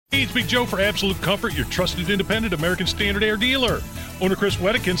Hey, it's Big Joe for Absolute Comfort, your trusted independent American Standard Air dealer. Owner Chris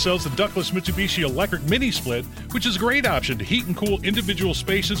Wedekin sells the ductless Mitsubishi electric mini split, which is a great option to heat and cool individual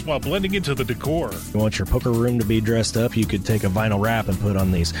spaces while blending into the decor. You want your poker room to be dressed up, you could take a vinyl wrap and put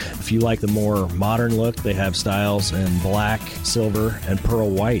on these. If you like the more modern look, they have styles in black, silver, and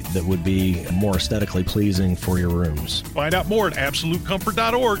pearl white that would be more aesthetically pleasing for your rooms. Find out more at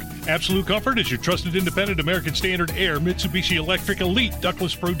AbsoluteComfort.org. Absolute Comfort is your trusted independent American Standard Air Mitsubishi Electric Elite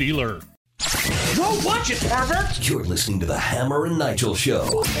Ductless Pro dealer. Don't watch it, pervert! You're listening to the Hammer and Nigel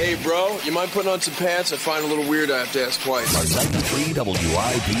Show. Hey, bro, you mind putting on some pants? I find it a little weird I have to ask twice. On 93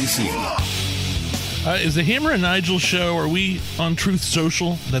 WIBC. Is the Hammer and Nigel Show, are we on Truth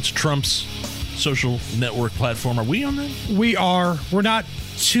Social? That's Trump's social network platform. Are we on that? We are. We're not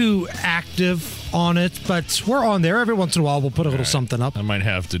too active on it, but we're on there. Every once in a while, we'll put a little something up. I might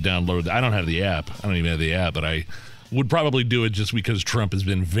have to download. I don't have the app. I don't even have the app, but I would probably do it just because Trump has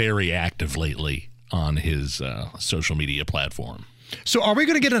been very active lately on his social media platform. So are we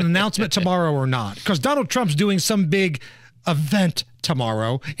going to get an announcement tomorrow or not? Because Donald Trump's doing some big event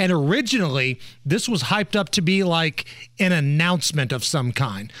tomorrow, and originally this was hyped up to be like an announcement of some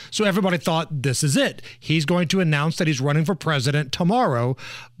kind. So everybody thought this is it. He's going to announce that he's running for president tomorrow.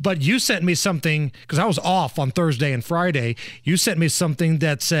 But you sent me something, because I was off on Thursday and Friday, you sent me something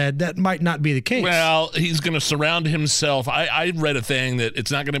that said that might not be the case. Well, he's going to surround himself. I read a thing that it's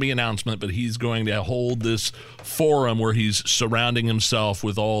not going to be an announcement, but he's going to hold this forum where he's surrounding himself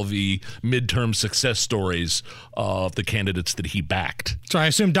with all the midterm success stories of the candidates that he backed. So I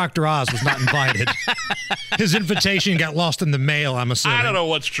assume Dr. Oz was not invited. His invitation got lost in the mail, I'm assuming. I don't know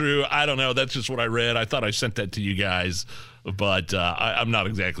what's true. I don't know. That's just what I read. I thought I sent that to you guys, but I'm not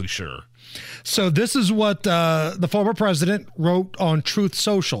exactly sure. So this is what the former president wrote on Truth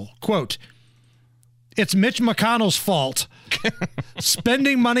Social. Quote, "It's Mitch McConnell's fault.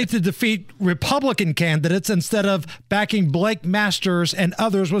 Spending money to defeat Republican candidates instead of backing Blake Masters and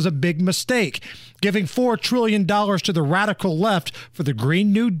others was a big mistake. Giving $4 trillion to the radical left for the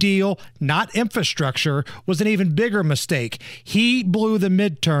Green New Deal, not infrastructure, was an even bigger mistake. He blew the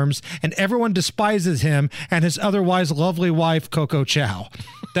midterms, and everyone despises him and his otherwise lovely wife, Coco Chow."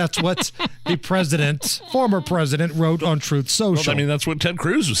 That's what the former president, wrote on Truth Social. Well, I mean, that's what Ted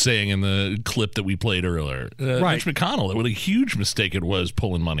Cruz was saying in the clip that we played earlier. Right. Mitch McConnell, what a huge mistake it was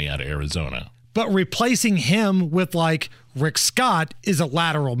pulling money out of Arizona. But replacing him with, like, Rick Scott is a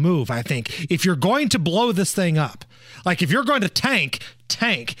lateral move, I think. If you're going to blow this thing up, like if you're going to tank,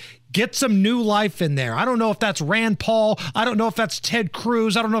 get some new life in there. I don't know if that's Rand Paul. I don't know if that's Ted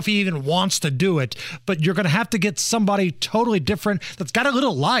Cruz. I don't know if he even wants to do it. But you're going to have to get somebody totally different that's got a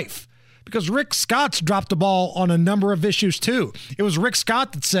little life. Because Rick Scott's dropped the ball on a number of issues, too. It was Rick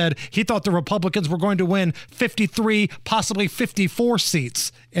Scott that said he thought the Republicans were going to win 53, possibly 54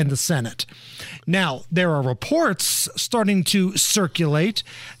 seats in the Senate. Now, there are reports starting to circulate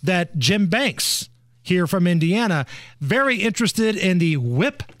that Jim Banks, here from Indiana, very interested in the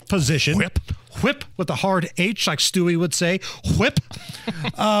whip position. Whip with a hard H, like Stewie would say. Whip.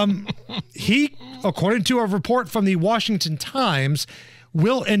 He, according to a report from the Washington Times,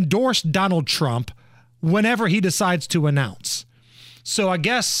 will endorse Donald Trump whenever he decides to announce. So I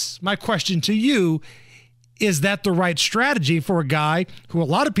guess my question to you, is that the right strategy for a guy who a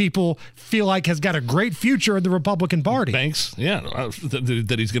lot of people feel like has got a great future in the Republican Party? Banks, yeah,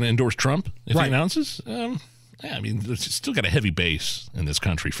 that he's going to endorse Trump if he announces? Yeah, I mean, there's still got a heavy base in this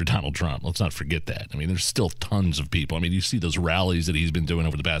country for Donald Trump. Let's not forget that. I mean, there's still tons of people. I mean, you see those rallies that he's been doing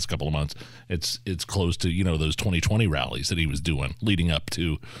over the past couple of months. It's close to, those 2020 rallies that he was doing leading up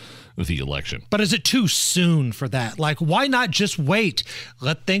to the election. But is it too soon for that? Like, why not just wait?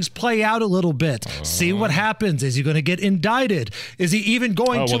 Let things play out a little bit. See what happens. Is he going to get indicted? Is he even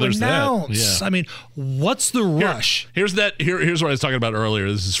going to announce? Yeah. I mean, what's the rush? Here's what I was talking about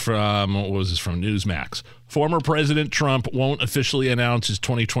earlier. This is from, from Newsmax. Former President Trump won't officially announce his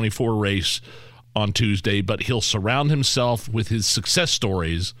 2024 race on Tuesday, but he'll surround himself with his success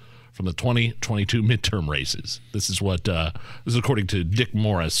stories from the 2022 midterm races. This is according to Dick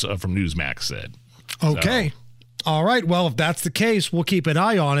Morris from Newsmax said. Okay. So. All right. Well, if that's the case, we'll keep an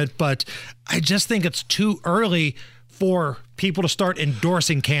eye on it. But I just think it's too early for people to start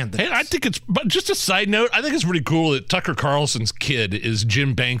endorsing candidates. Hey, I think but just a side note, I think it's pretty cool that Tucker Carlson's kid is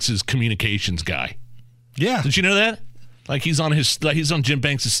Jim Banks' communications guy. Yeah. Did you know that? Like he's on Jim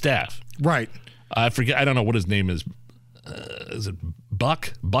Banks' staff. Right. I forget. I don't know what his name is. Is it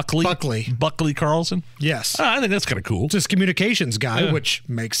Buckley? Buckley Carlson? Yes. I think that's kind of cool. Just communications guy, which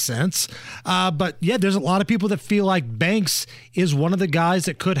makes sense. But yeah, there's a lot of people that feel like Banks is one of the guys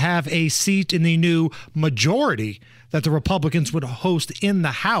that could have a seat in the new majority that the Republicans would host in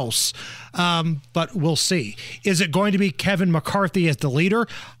the House, but we'll see. Is it going to be Kevin McCarthy as the leader?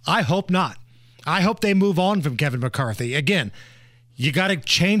 I hope not. I hope they move on from Kevin McCarthy. Again, you got to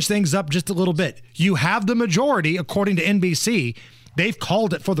change things up just a little bit. You have the majority, according to NBC. They've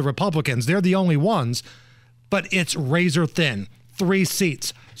called it for the Republicans. They're the only ones, but it's razor thin, 3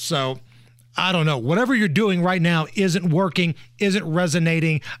 seats. So I don't know. Whatever you're doing right now isn't working, isn't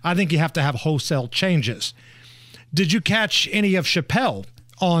resonating. I think you have to have wholesale changes. Did you catch any of Chappelle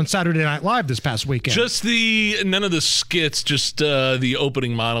on Saturday Night Live this past weekend? Just none of the skits, just the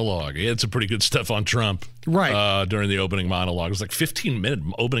opening monologue. He had some pretty good stuff on Trump. Right. During the opening monologue. It was like 15-minute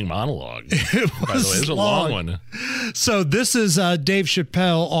opening monologue. By the way, it was a long one. So this is Dave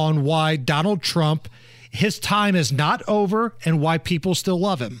Chappelle on why Donald Trump, his time is not over and why people still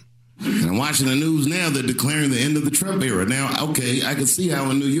love him. And I'm watching the news now, they're declaring the end of the Trump era. Now, okay, I can see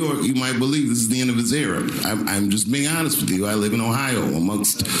how in New York you might believe this is the end of his era. I'm just being honest with you. I live in Ohio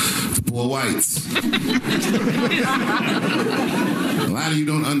amongst the poor whites. A lot of you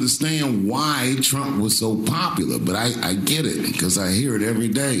don't understand why Trump was so popular, but I get it because I hear it every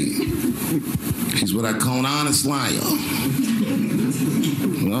day. He's what I call an honest liar.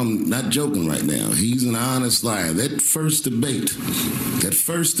 Well, I'm not joking right now. He's an honest liar. That first debate,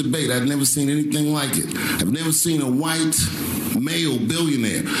 I've never seen anything like it. I've never seen a white male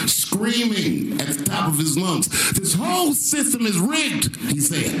billionaire screaming at the top of his lungs, "This whole system is rigged," he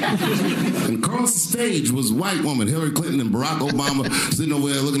said. And across the stage was a white woman, Hillary Clinton and Barack Obama, sitting over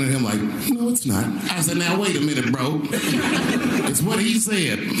there looking at him like, "No, it's not." I said, "Now, wait a minute, bro. It's what he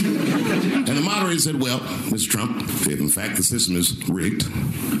said." And the moderator said, "Well, Mr. Trump, if in fact the system is rigged,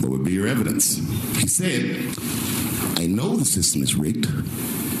 what would be your evidence?" He said, "I know the system is rigged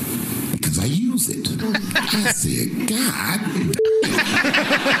because I use it." I said, "God."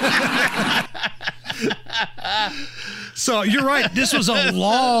 So you're right. This was a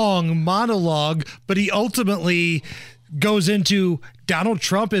long monologue, but he ultimately goes into Donald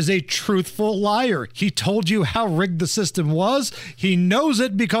Trump is a truthful liar. He told you how rigged the system was. He knows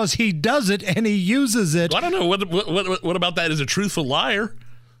it because he does it and he uses it. Well, I don't know. What about that is a truthful liar?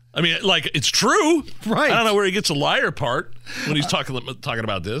 I mean, like, it's true. Right. I don't know where he gets the liar part when he's talking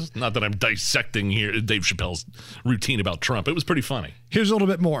about this. Not that I'm dissecting here Dave Chappelle's routine about Trump. It was pretty funny. Here's a little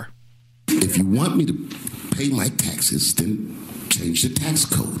bit more. If you want me to pay my taxes, then change the tax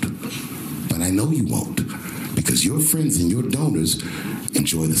code. But I know you won't, because your friends and your donors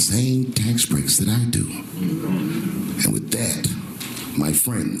enjoy the same tax breaks that I do. And with that, my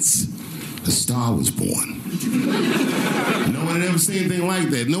friends, a star was born. No one had ever seen anything like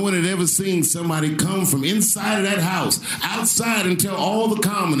that. No one had ever seen somebody come from inside of that house, outside, and tell all the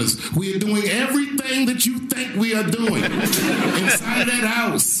commoners, "We are doing everything that you think we are doing." Inside that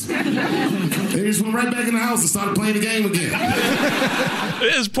house. They just went right back in the house and started playing the game again.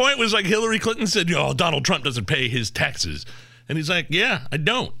 His point was like Hillary Clinton said, "Oh, Donald Trump doesn't pay his taxes." And he's like, "Yeah, I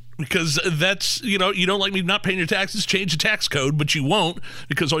don't. Because that's, you don't like me not paying your taxes, change the tax code, but you won't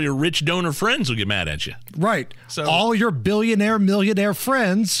because all your rich donor friends will get mad at you." Right. So all your billionaire, millionaire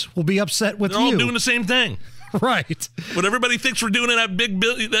friends will be upset with they're you. all doing the same thing. Right. What everybody thinks we're doing in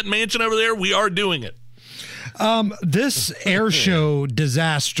that mansion over there, we are doing it. This air show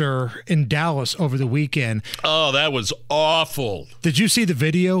disaster in Dallas over the weekend. Oh, that was awful. Did you see the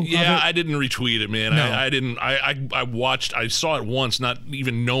video? Yeah, I didn't retweet it, man. No. I didn't. I saw it once, not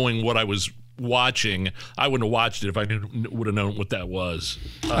even knowing what I was watching. I wouldn't have watched it if I would have known what that was.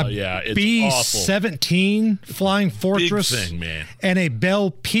 Yeah, it's B-17 awful. Flying Fortress Big thing, man. And a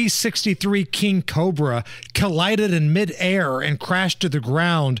Bell P-63 King Cobra collided in midair and crashed to the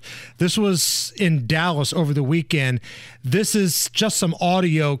ground. This was in Dallas over the weekend. This is just some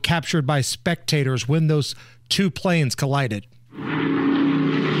audio captured by spectators when those two planes collided.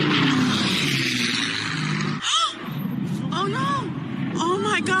 Oh no! Oh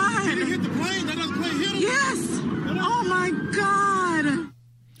my God! Did you hit the plane? That other plane hit him? Yes! Oh my God!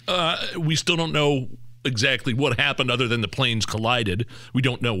 We still don't know exactly what happened other than the planes collided. We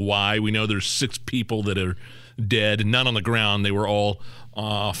don't know why. We know there's 6 people that are dead, none on the ground. They were all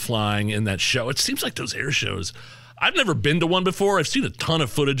flying in that show. It seems like those air shows. I've never been to one before. I've seen a ton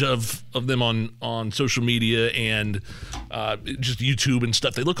of footage of them on social media and just YouTube and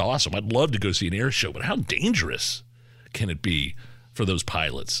stuff. They look awesome. I'd love to go see an air show, but how dangerous can it be for those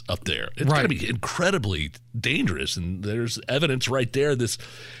pilots up there? It's got to be incredibly dangerous, and there's evidence right there.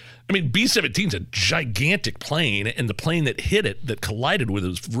 B-17 is a gigantic plane, and the plane that hit it, that collided with it,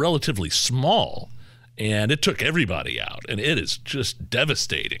 was relatively small, and it took everybody out, and it is just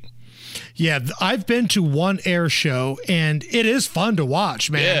devastating. Yeah, I've been to one air show, and it is fun to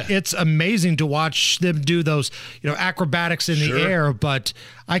watch, man. Yeah. It's amazing to watch them do those, acrobatics in the air, but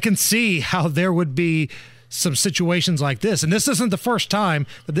I can see how there would be some situations like this. And this isn't the first time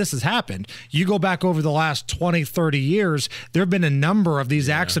that this has happened. You go back over the last 20, 30 years, there have been a number of these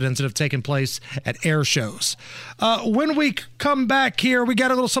accidents that have taken place at air shows. When we come back here, we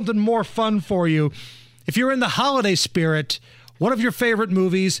got a little something more fun for you. If you're in the holiday spirit, one of your favorite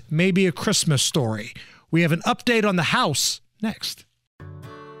movies may be A Christmas Story. We have an update on The House next.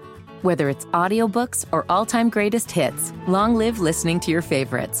 Whether it's audiobooks or all-time greatest hits, long live listening to your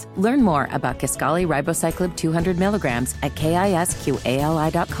favorites. Learn more about Kisqali Ribociclib 200 milligrams at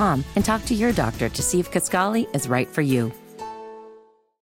KISQALI.com and talk to your doctor to see if Kisqali is right for you.